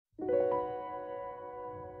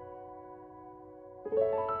Back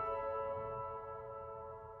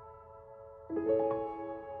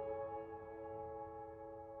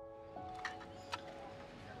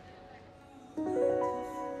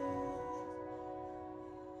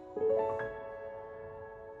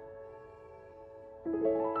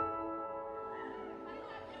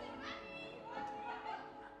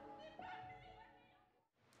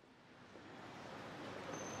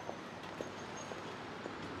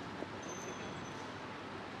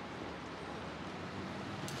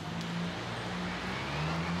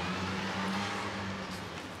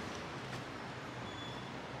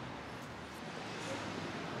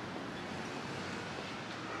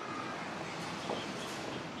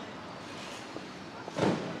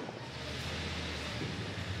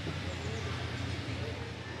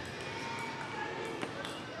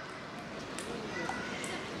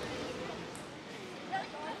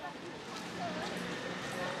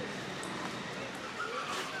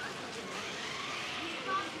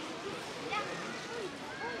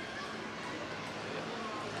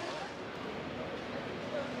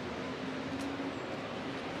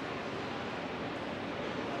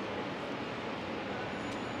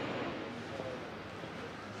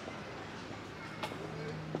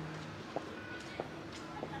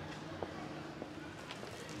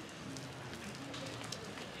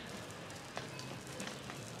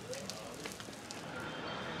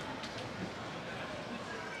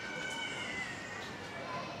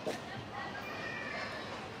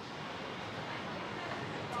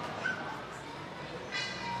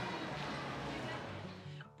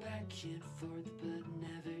and forth but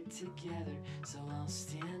never together, so I'll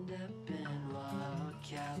stand up and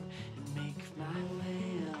walk out and make my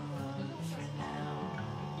way alone for now.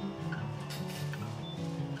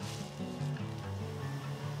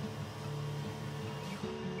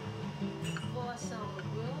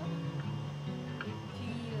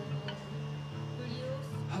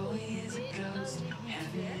 Holy as a ghost,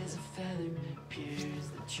 heavy as a feather, pure as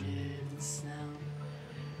the driven snow.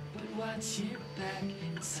 But watch your back,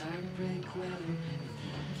 it's heartbreak weather. If you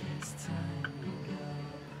think it's time to go,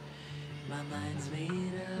 my mind's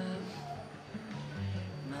made up.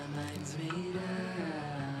 My mind's made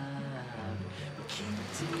up. We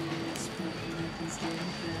can't do this, but nothing's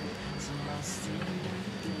getting better. So I'll stand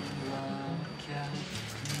up and walk out,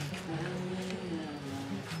 make my way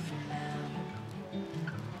alone for now.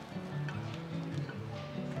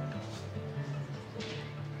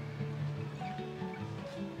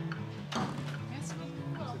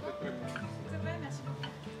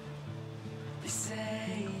 They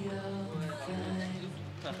say you'll find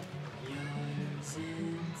yours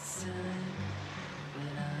in time,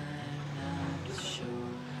 but I'm not sure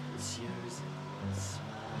it's yours in smile.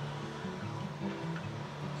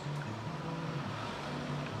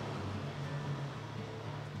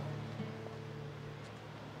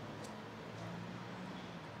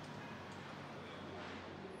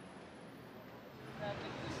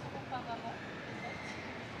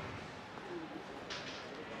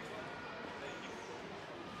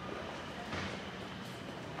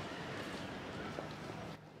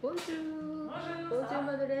 Bonjour. Bonjour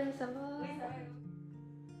Madeleine, ça va? Oui, ça va.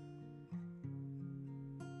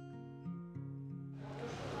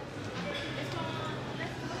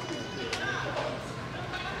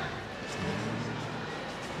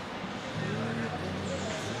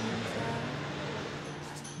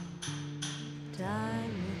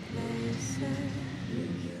 Time and place,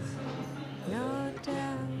 no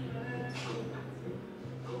doubt.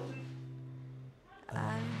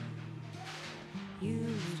 I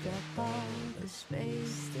used up all the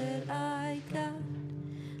space that I got,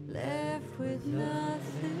 left with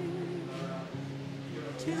nothing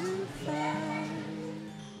to find.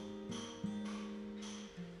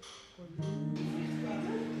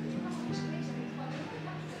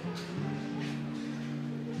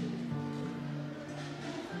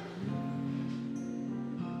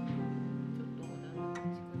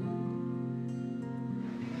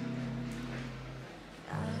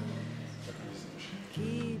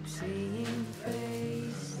 Keep seeing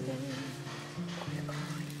faces,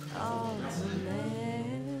 all the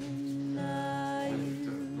men I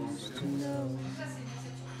used to know.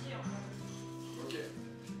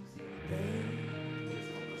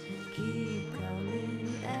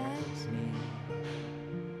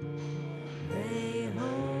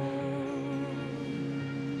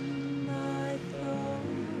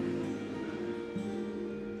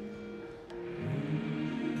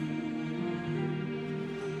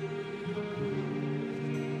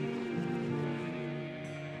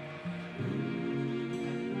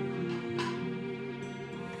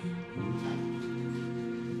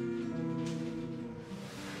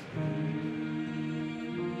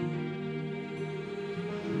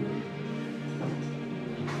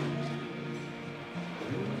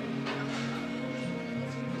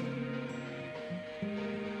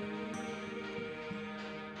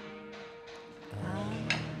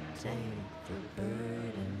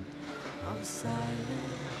 silence,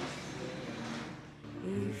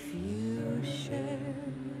 if you share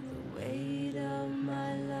the weight of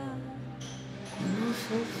my love, この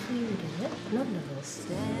ソース油でなんだろう、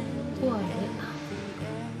コアで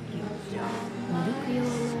ミルク用の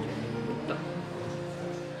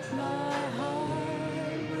my heart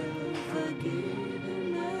will forgive and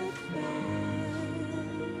not bear.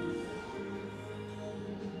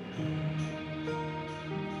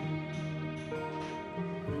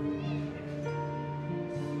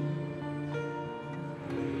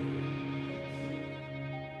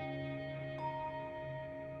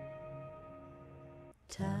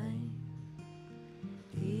 Time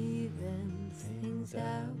evens things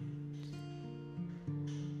out.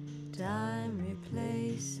 Time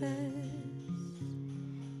replaces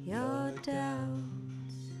your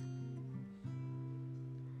doubts.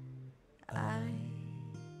 I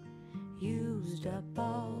used up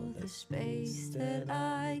all the space that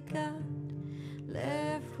I got,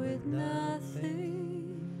 left with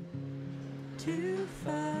nothing to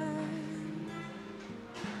find.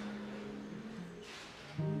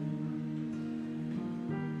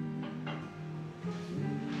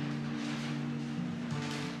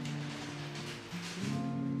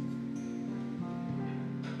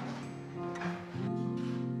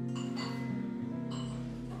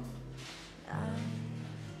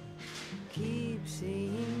 Keep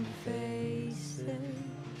seeing faces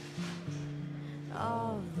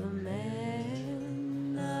of the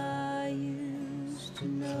men I used to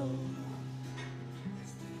know.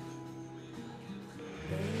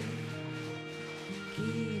 They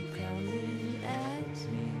keep coming at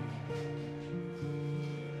me.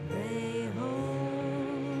 They hold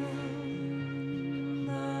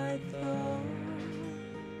my thoughts.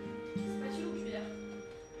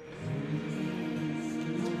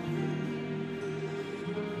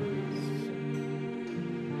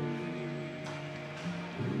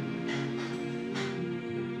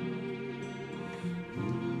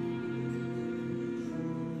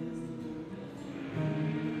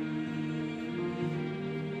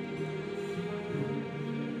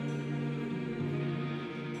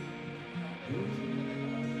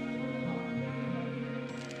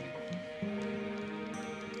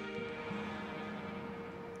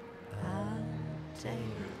 I'll take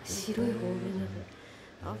白い方面なの。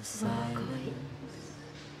 of わあ、かわいい。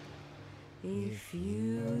 If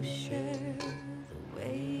you share the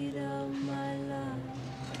weight of my love,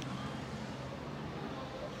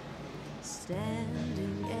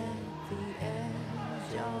 standing at the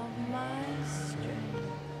edge of my strength,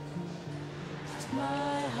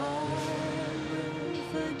 my heart will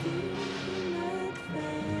forgive not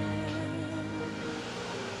fail.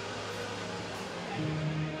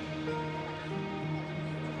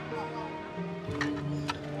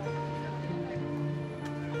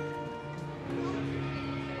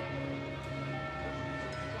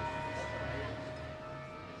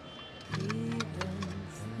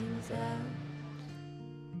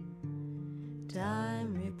 Time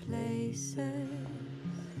replaces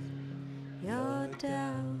your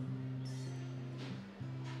doubts.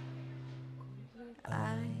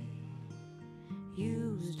 I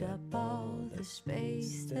used up all the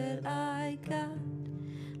space that I got,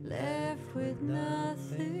 left with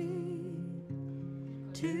nothing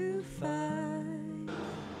to find.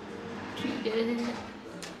 きれい。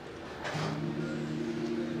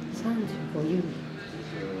35ユーロ。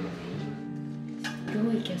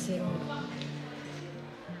白いキャセロール。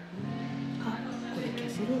あ、これキャ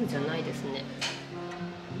セロールじゃないですね。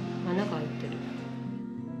穴が開いてる。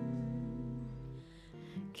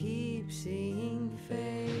Keep seeing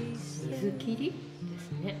faces 水切りで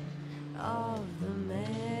すね。 of the men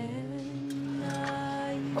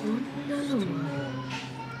I こんなのもある。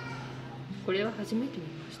これは初めて見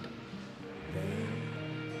ました。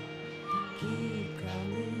 keep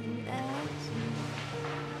coming at me.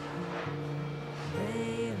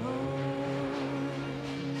 They hold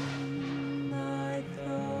my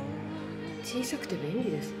thoughts. 小さくて便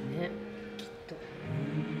利ですね。きっと。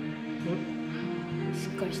しっ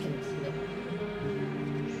かりしてますね。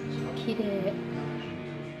綺麗。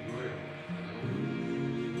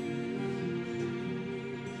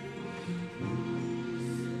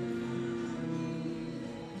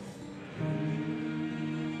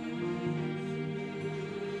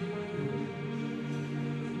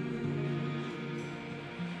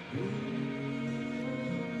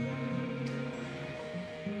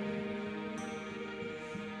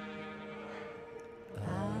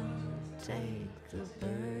Take the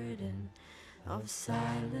burden of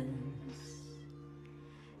silence.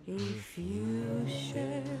 If you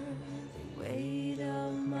share the weight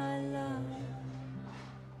of my love,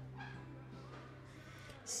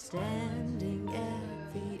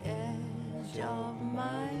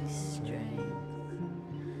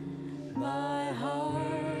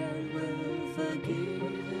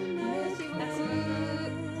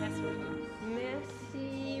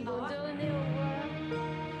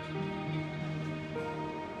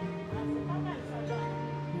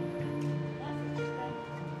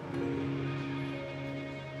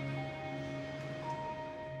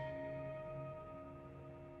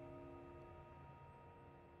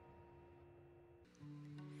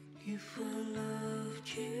 今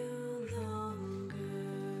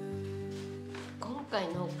回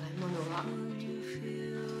のお買い物は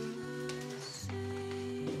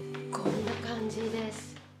こんな感じで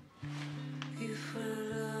す。と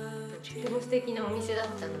っても素敵なお店だっ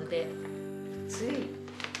たのでつい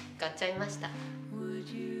買っちゃいました。ま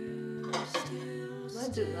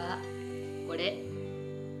ずはこ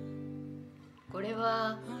れ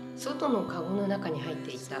は外のカゴの中に入っ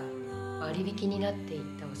ていた割引になってい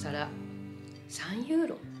たお皿、3ユーロ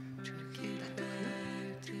だったかな。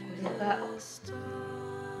これが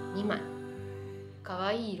2枚、か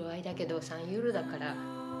わいい色合いだけど3ユーロだから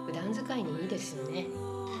普段使いにいいですよね。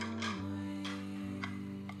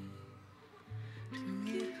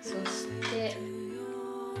そして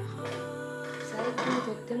最近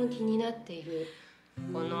とっても気になっている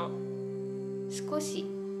この少し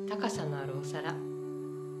高さのあるお皿、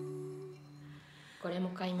これも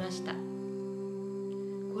買いました。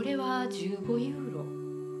これは15ユーロ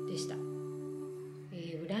でした。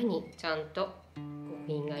裏にちゃんと刻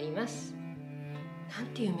印があります。なん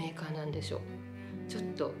ていうメーカーなんでしょう。ちょっ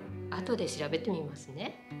と後で調べてみます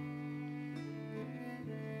ね。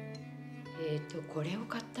これを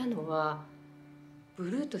買ったのはブ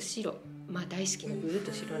ルーと白、大好きなブルー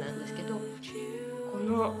と白なんですけど、こ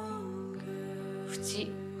の縁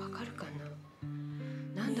わかるか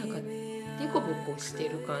な、なんだかデコボコして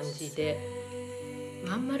る感じで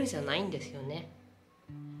まん丸じゃないんですよね。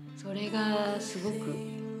それがすごくな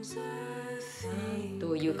ん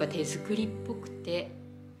というか手作りっぽくて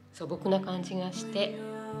素朴な感じがして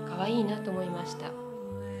可愛いなと思いました。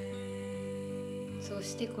そ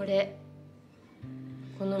してこ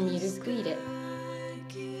のミルク入れ、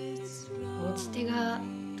持ち手が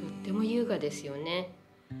とっても優雅ですよね。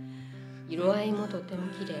色合いもとても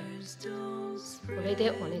綺麗。これ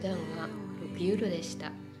でお値段が6ユーロでし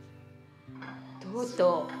た。とう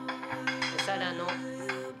とうお皿の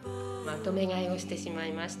まとめ買いをしてしま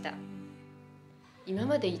いました。今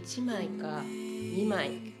まで1枚か2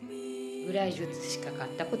枚ぐらいずつしか買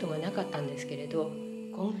ったことがなかったんですけれど、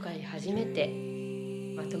今回初めて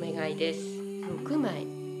まとめ買いです。6枚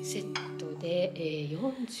セットで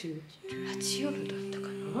48ユーロだったか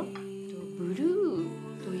な。ブルー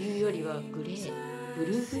というよりはブルーグレー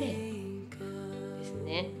です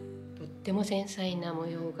ね。とっても繊細な模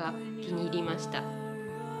様が気に入りました。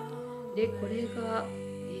でこれが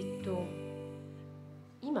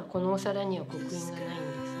今このお皿には刻印がないんで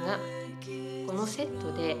すが、このセッ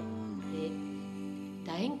トで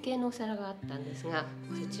楕円形のお皿があったんですが、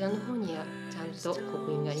そちらの方にはちゃんと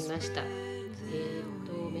刻印がありました。メ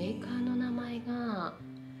ーカーの名前が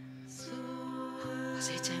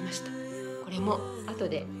忘れちゃいました。これも後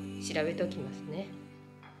で調べておきますね。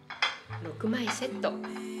6枚セット、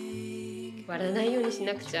割らないようにし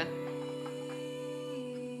なくちゃ。